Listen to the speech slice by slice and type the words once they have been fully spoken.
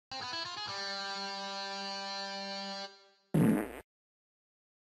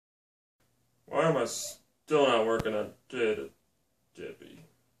Why am I still not working on Dippy?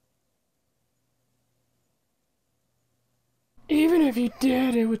 Even if you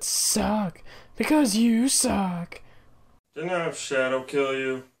did, it would suck. Because you suck. Didn't I have Shadow kill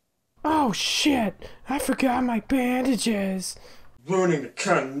you? Oh shit! I forgot my bandages. Ruining the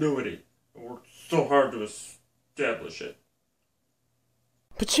continuity. I worked so hard to establish it.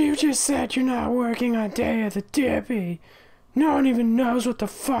 But you just said you're not working on Day of the Dippy. No one even knows what the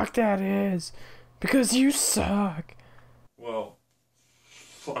fuck that is. Because you suck. Well,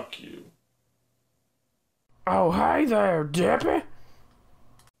 fuck you. Oh, hi there, Dippy.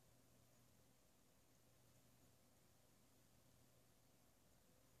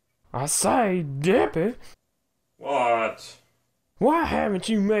 I say, Dippy. What? Why haven't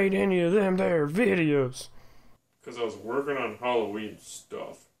you made any of them there videos? Because I was working on Halloween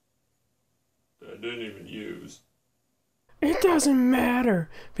stuff that I didn't even use. It doesn't matter,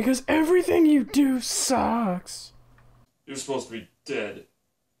 because everything you do sucks. You're supposed to be dead,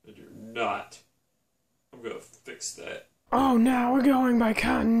 and you're not. I'm gonna fix that. Oh, now we're going by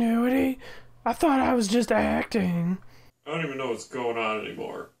continuity? I thought I was just acting. I don't even know what's going on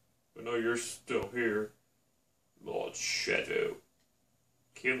anymore. But no, you're still here. Lord Shadow.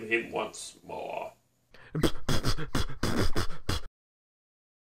 Kill him once more.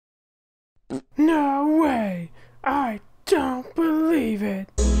 No way! I don't believe it!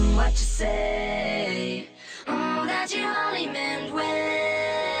 What you say? That you only meant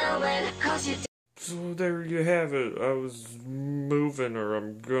well, 'cause you So there you have it. I was moving, or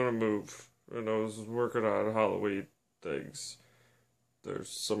I'm gonna move. And I was working on Halloween things. There's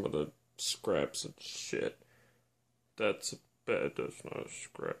some of the scraps and shit. That's not a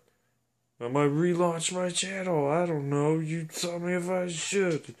scrap. I might relaunch my channel. I don't know. You tell me if I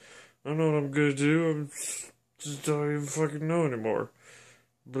should. I don't know what I'm gonna do. Just don't even fucking know anymore.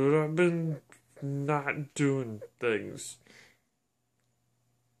 But I've been not doing things.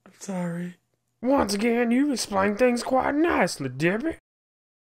 I'm sorry. Once again, you explained things quite nicely, Dippy.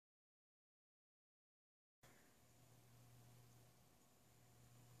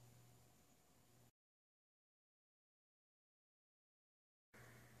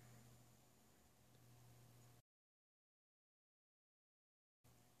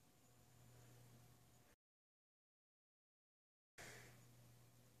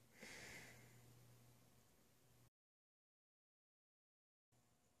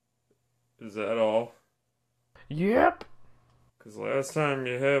 Is that all? Yep. Because last time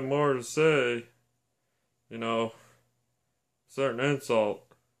you had more to say, you know, certain insult.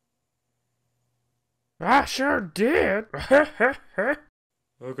 I sure did.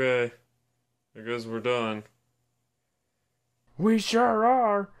 Okay, I guess we're done. We sure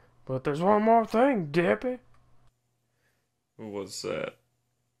are. But there's one more thing, Dippy. What's that?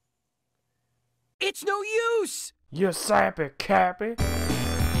 It's no use! You sappy cappy.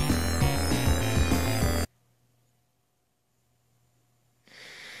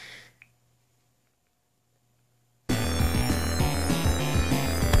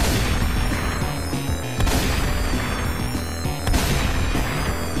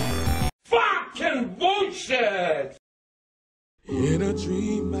 Fucking bullshit! In a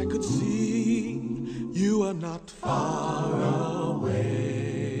dream I could see you are not far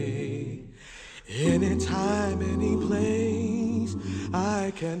away. Anytime, any place,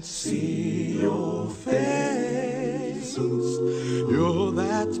 I can see your face. You're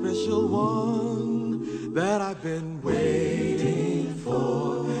that special one that I've been waiting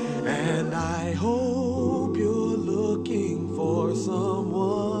for. And I hope you're looking for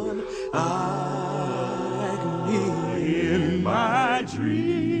someone like me. In my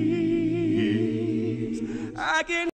dreams, I can